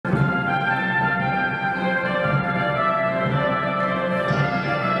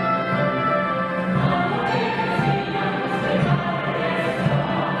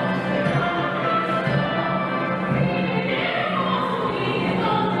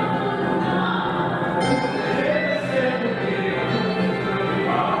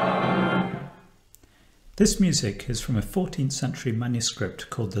This music is from a 14th century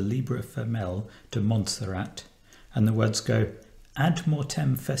manuscript called the Libre Femelle de Montserrat, and the words go, Ad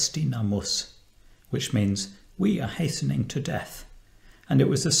mortem festinamus, which means, we are hastening to death, and it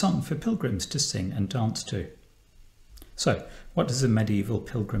was a song for pilgrims to sing and dance to. So, what does a medieval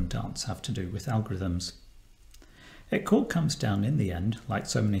pilgrim dance have to do with algorithms? It all comes down in the end, like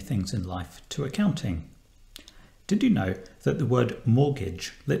so many things in life, to accounting. Did you know that the word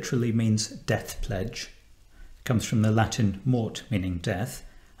mortgage literally means death pledge? It comes from the Latin mort, meaning death,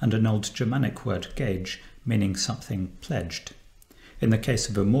 and an old Germanic word gage, meaning something pledged. In the case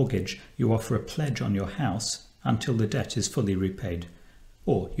of a mortgage, you offer a pledge on your house until the debt is fully repaid,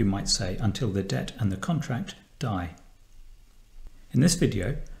 or you might say until the debt and the contract die. In this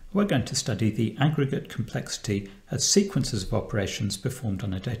video, we're going to study the aggregate complexity as sequences of operations performed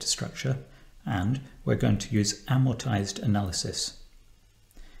on a data structure, and we're going to use amortized analysis.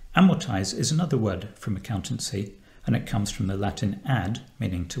 Amortize is another word from accountancy, and it comes from the Latin ad,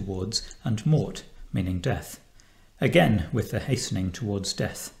 meaning towards, and mort, meaning death. Again, with the hastening towards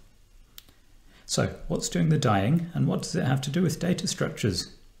death. So, what's doing the dying, and what does it have to do with data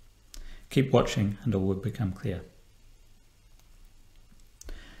structures? Keep watching and all will become clear.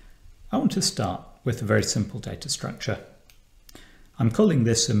 I want to start with a very simple data structure. I'm calling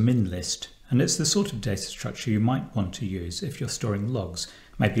this a min list, and it's the sort of data structure you might want to use if you're storing logs,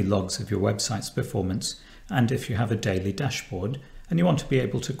 maybe logs of your website's performance, and if you have a daily dashboard and you want to be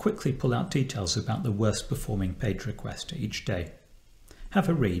able to quickly pull out details about the worst performing page request each day. Have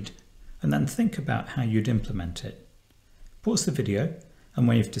a read, and then think about how you'd implement it. Pause the video, and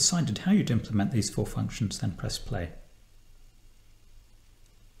when you've decided how you'd implement these 4 functions, then press play.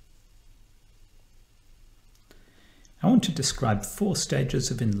 I want to describe 4 stages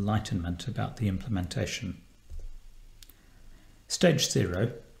of enlightenment about the implementation. Stage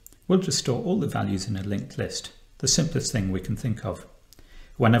 0, we'll just store all the values in a linked list, the simplest thing we can think of.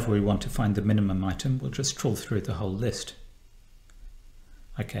 Whenever we want to find the minimum item, we'll just trawl through the whole list.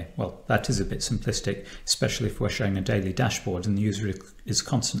 Okay, well, that is a bit simplistic, especially if we're showing a daily dashboard and the user is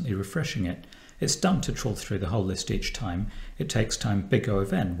constantly refreshing it. It's dumb to trawl through the whole list each time. It takes time big O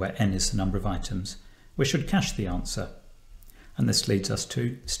of n, where n is the number of items. We should cache the answer. And this leads us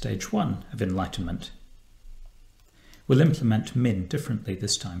to stage 1 of enlightenment. We'll implement min differently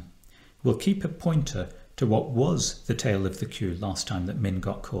this time. We'll keep a pointer to what was the tail of the queue last time that min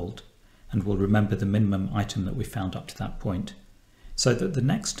got called, and we'll remember the minimum item that we found up to that point, so that the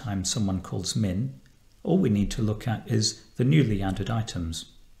next time someone calls min, all we need to look at is the newly added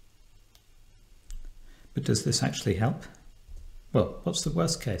items. But does this actually help? Well, what's the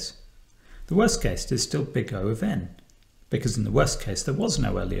worst case? The worst case is still big O of n, because in the worst case there was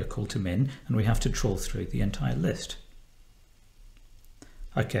no earlier call to min and we have to trawl through the entire list.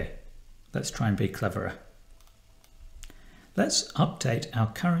 Okay, let's try and be cleverer. Let's update our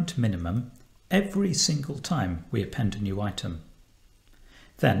current minimum every single time we append a new item.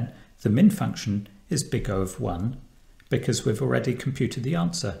 Then the min function is big O of 1 because we've already computed the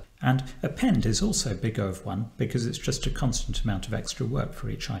answer, and append is also big O of 1 because it's just a constant amount of extra work for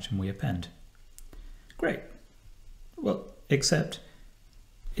each item we append. Great. Well, except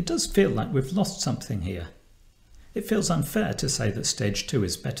it does feel like we've lost something here. It feels unfair to say that stage 2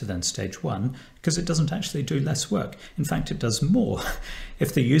 is better than stage 1 because it doesn't actually do less work. In fact, it does more.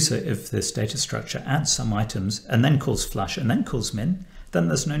 If the user of this data structure adds some items and then calls flush and then calls min, then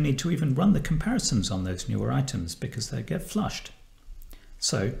there's no need to even run the comparisons on those newer items because they get flushed.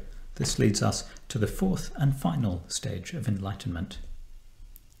 So this leads us to the 4th and final stage of enlightenment.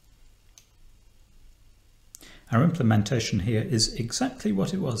 Our implementation here is exactly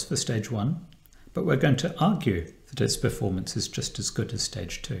what it was for stage 1, but we're going to argue that its performance is just as good as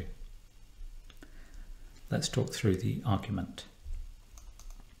stage 2. Let's talk through the argument.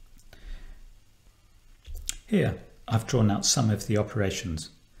 Here, I've drawn out some of the operations.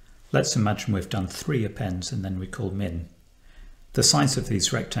 Let's imagine we've done 3 appends and then we call min. The size of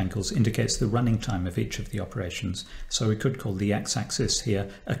these rectangles indicates the running time of each of the operations, so we could call the x-axis here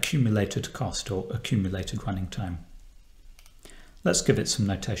accumulated cost or accumulated running time. Let's give it some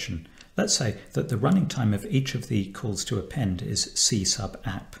notation. Let's say that the running time of each of the calls to append is c sub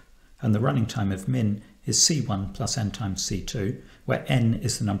app, and the running time of min is c1 plus n times c2, where n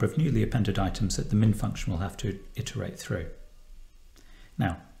is the number of newly appended items that the min function will have to iterate through.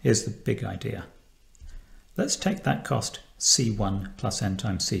 Now, here's the big idea. Let's take that cost c1 plus n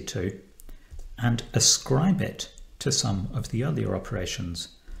times c2 and ascribe it to some of the earlier operations.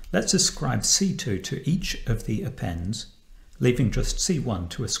 Let's ascribe c2 to each of the appends, leaving just c1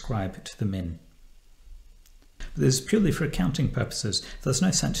 to ascribe to the min. but this is purely for accounting purposes. There's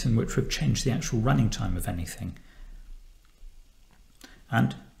no sense in which we've changed the actual running time of anything.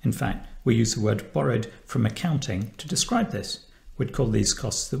 And, in fact, we use the word borrowed from accounting to describe this. We'd call these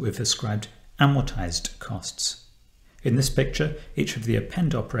costs that we've ascribed amortized costs. In this picture, each of the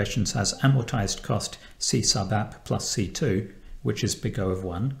append operations has amortized cost C sub app plus C2, which is big O of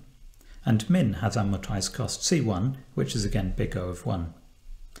 1, and min has amortized cost C1, which is again big O of 1.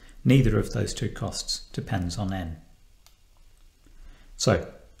 Neither of those two costs depends on n.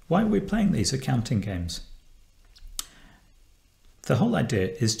 So, why are we playing these accounting games? The whole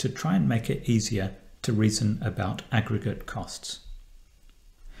idea is to try and make it easier to reason about aggregate costs.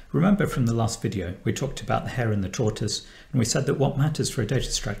 Remember from the last video we talked about the hare and the tortoise, and we said that what matters for a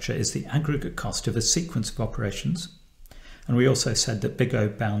data structure is the aggregate cost of a sequence of operations. And we also said that big O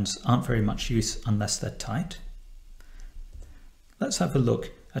bounds aren't very much use unless they're tight. Let's have a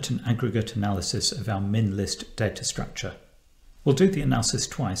look at an aggregate analysis of our min list data structure. We'll do the analysis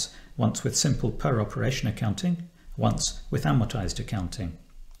twice, once with simple per operation accounting, once with amortized accounting.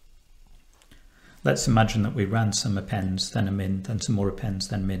 Let's imagine that we ran some appends, then a min, then some more appends,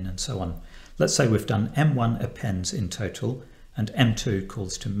 then min, and so on. Let's say we've done M1 appends in total, and M2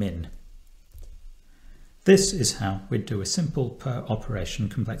 calls to min. This is how we'd do a simple per operation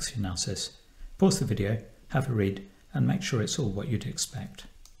complexity analysis. Pause the video, have a read, and make sure it's all what you'd expect.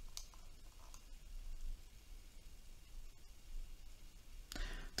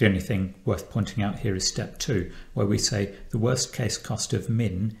 The only thing worth pointing out here is step 2, where we say the worst case cost of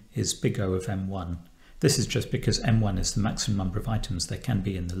min is big O of M1. This is just because M1 is the maximum number of items there can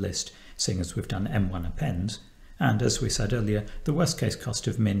be in the list, seeing as we've done M1 appends, and as we said earlier, the worst case cost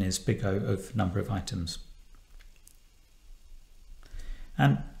of min is big O of number of items.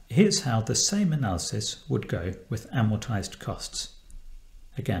 And here's how the same analysis would go with amortized costs.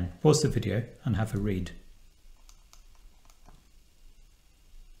 Again, pause the video and have a read.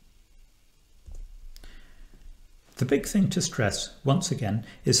 The big thing to stress, once again,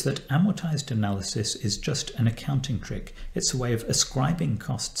 is that amortized analysis is just an accounting trick. It's a way of ascribing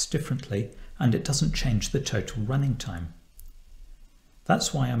costs differently, and it doesn't change the total running time.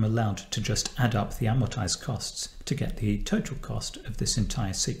 That's why I'm allowed to just add up the amortized costs to get the total cost of this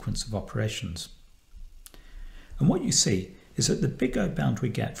entire sequence of operations. And what you see is that the big O bound we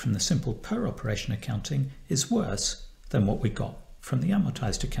get from the simple per operation accounting is worse than what we got from the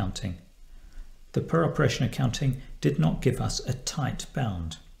amortized accounting. The per operation accounting did not give us a tight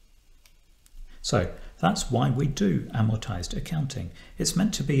bound. So that's why we do amortized accounting. It's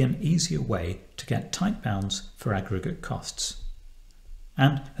meant to be an easier way to get tight bounds for aggregate costs.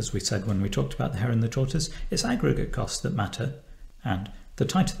 And as we said when we talked about the hare and the tortoise, it's aggregate costs that matter, and the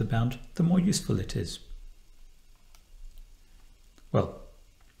tighter the bound, the more useful it is. Well,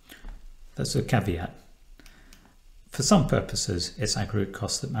 there's a caveat. For some purposes, it's aggregate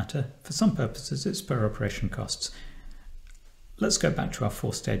costs that matter. For some purposes, it's per operation costs. Let's go back to our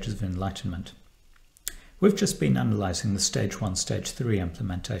 4 stages of enlightenment. We've just been analysing the stage 1, stage 3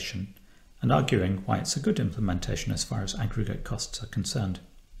 implementation and arguing why it's a good implementation as far as aggregate costs are concerned.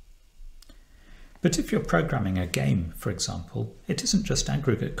 But if you're programming a game, for example, it isn't just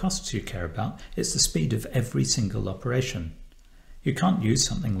aggregate costs you care about, it's the speed of every single operation. You can't use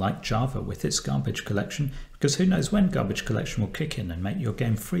something like Java with its garbage collection, because who knows when garbage collection will kick in and make your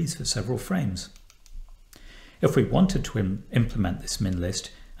game freeze for several frames. If we wanted to implement this min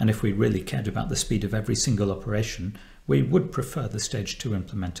list, and if we really cared about the speed of every single operation, we would prefer the stage 2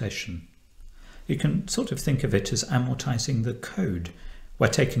 implementation. You can sort of think of it as amortizing the code. We're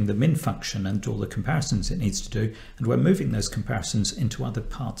taking the min function and all the comparisons it needs to do, and we're moving those comparisons into other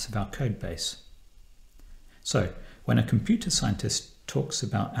parts of our code base. So, when a computer scientist talks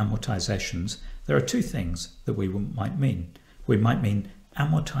about amortizations, there are 2 things that we might mean. We might mean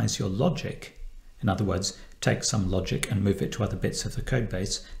amortize your logic. In other words, take some logic and move it to other bits of the code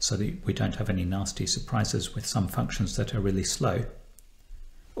base so that we don't have any nasty surprises with some functions that are really slow.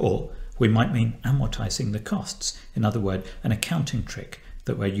 Or we might mean amortizing the costs. In other words, an accounting trick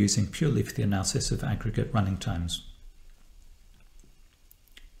that we're using purely for the analysis of aggregate running times.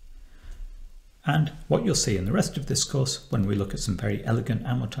 And what you'll see in the rest of this course, when we look at some very elegant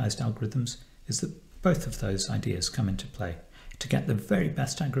amortized algorithms, is that both of those ideas come into play. To get the very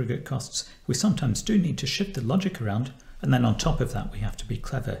best aggregate costs, we sometimes do need to shift the logic around, and then on top of that we have to be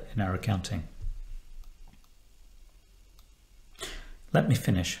clever in our accounting. Let me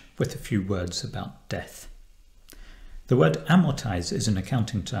finish with a few words about death. The word amortize is an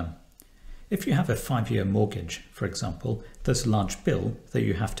accounting term. If you have a 5-year mortgage, for example, there's a large bill that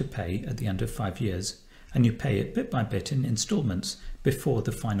you have to pay at the end of 5 years, and you pay it bit by bit in instalments before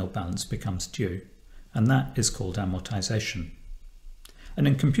the final balance becomes due. and that is called amortization. And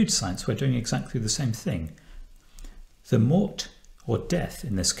in computer science, we're doing exactly the same thing. The mort, or death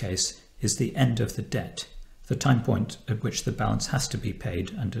in this case, is the end of the debt, the time point at which the balance has to be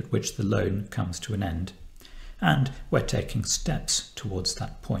paid and at which the loan comes to an end. And we're taking steps towards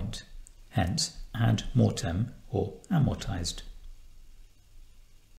that point, hence ad mortem or amortized.